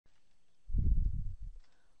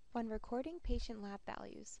When recording patient lab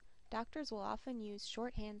values, doctors will often use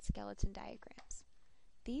shorthand skeleton diagrams.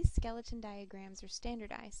 These skeleton diagrams are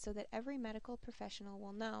standardized so that every medical professional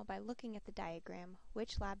will know by looking at the diagram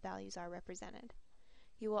which lab values are represented.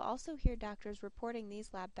 You will also hear doctors reporting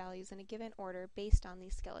these lab values in a given order based on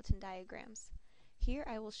these skeleton diagrams. Here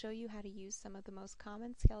I will show you how to use some of the most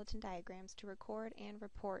common skeleton diagrams to record and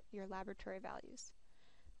report your laboratory values.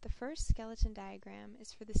 The first skeleton diagram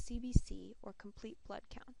is for the CBC, or complete blood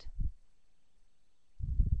count.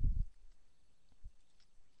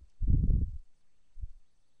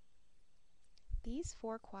 These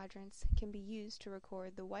 4 quadrants can be used to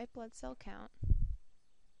record the white blood cell count,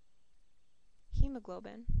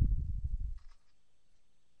 hemoglobin,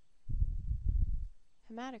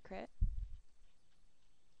 hematocrit,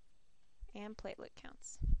 and platelet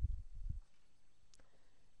counts.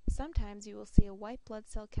 Sometimes you will see a white blood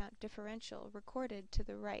cell count differential recorded to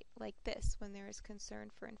the right like this when there is concern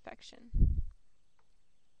for infection.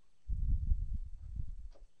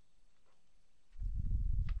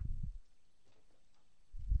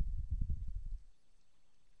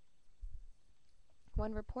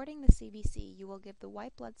 When reporting the CBC, you will give the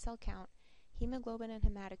white blood cell count, hemoglobin and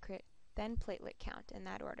hematocrit, then platelet count in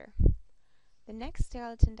that order. The next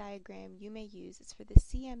skeleton diagram you may use is for the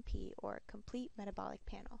CMP, or complete metabolic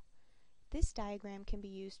panel. This diagram can be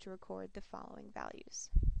used to record the following values: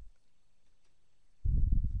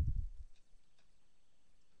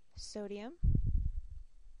 sodium,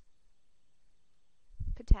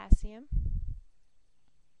 potassium,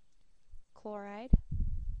 chloride,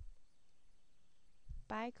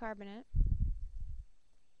 bicarbonate,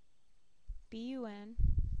 BUN,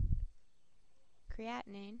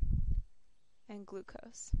 creatinine, and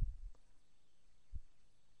glucose.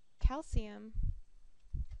 Calcium,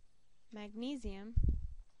 magnesium,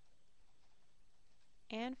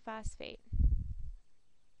 and phosphate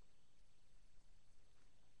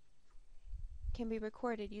can be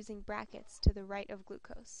recorded using brackets to the right of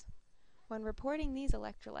glucose. When reporting these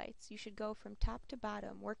electrolytes, you should go from top to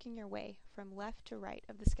bottom, working your way from left to right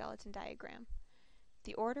of the skeleton diagram.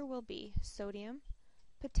 The order will be sodium,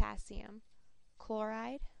 potassium,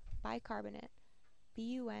 chloride, bicarbonate,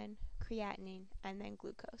 BUN, creatinine, and then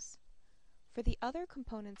glucose. For the other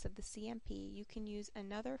components of the CMP, you can use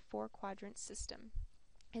another 4-quadrant system,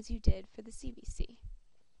 as you did for the CBC.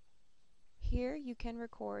 Here you can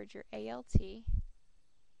record your ALT,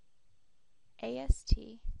 AST,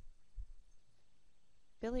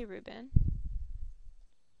 bilirubin,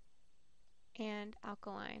 and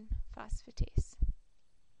alkaline phosphatase.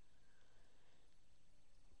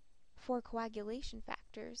 For coagulation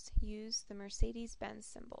factors, use the Mercedes-Benz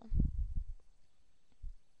symbol.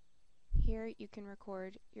 Here you can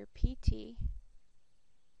record your PT,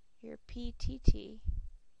 your PTT,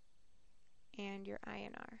 and your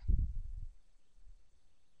INR.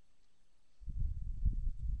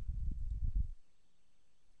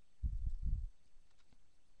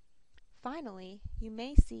 Finally, you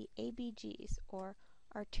may see ABGs, or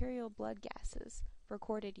arterial blood gases,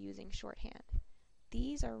 recorded using shorthand.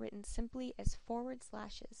 These are written simply as forward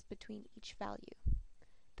slashes between each value.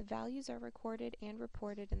 The values are recorded and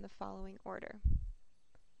reported in the following order: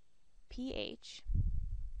 pH,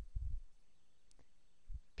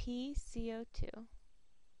 PCO2,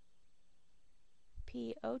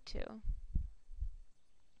 PO2,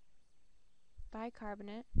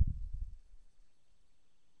 bicarbonate,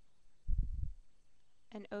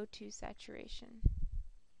 and O2 saturation.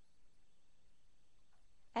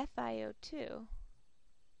 FiO2,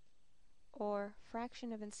 or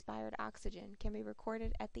fraction of inspired oxygen, can be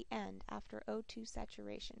recorded at the end after O2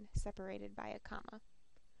 saturation, separated by a comma.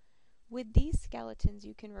 With these skeletons,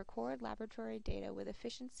 you can record laboratory data with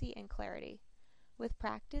efficiency and clarity. With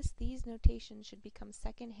practice, these notations should become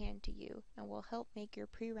second-hand to you and will help make your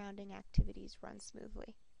pre-rounding activities run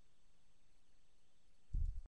smoothly.